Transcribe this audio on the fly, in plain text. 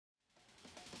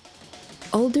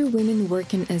Older women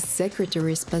working as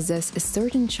secretaries possess a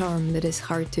certain charm that is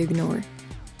hard to ignore.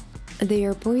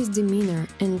 Their poised demeanor,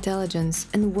 intelligence,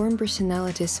 and warm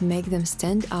personalities make them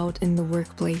stand out in the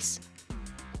workplace.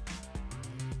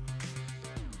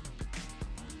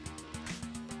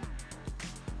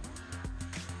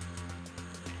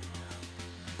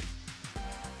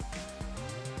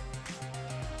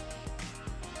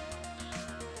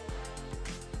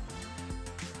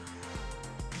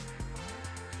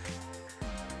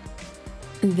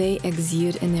 They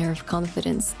exude an air of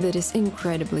confidence that is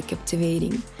incredibly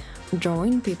captivating,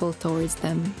 drawing people towards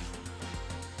them.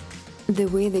 The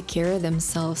way they carry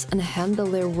themselves and handle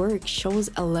their work shows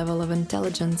a level of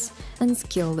intelligence and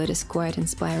skill that is quite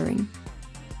inspiring.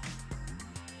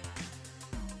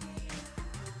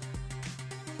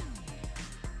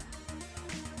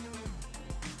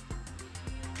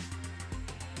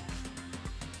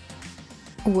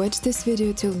 Watch this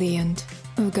video till the end.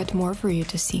 We've got more for you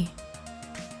to see.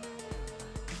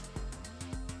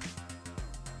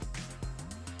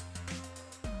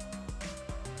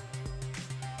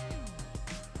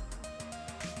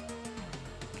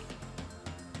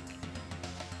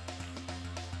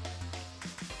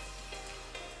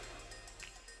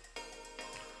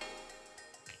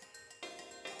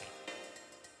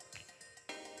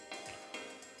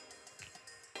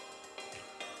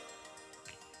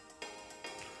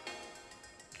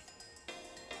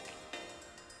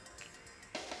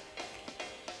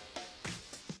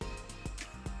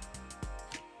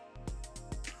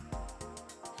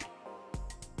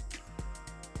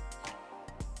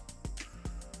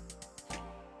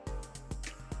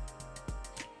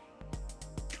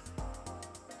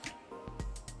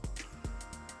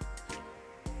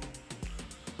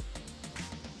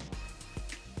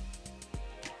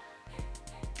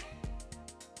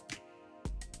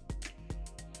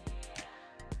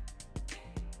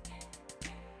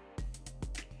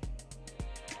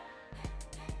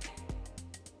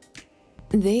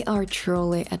 They are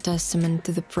truly a testament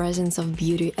to the presence of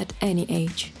beauty at any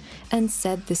age, and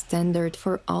set the standard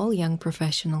for all young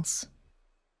professionals.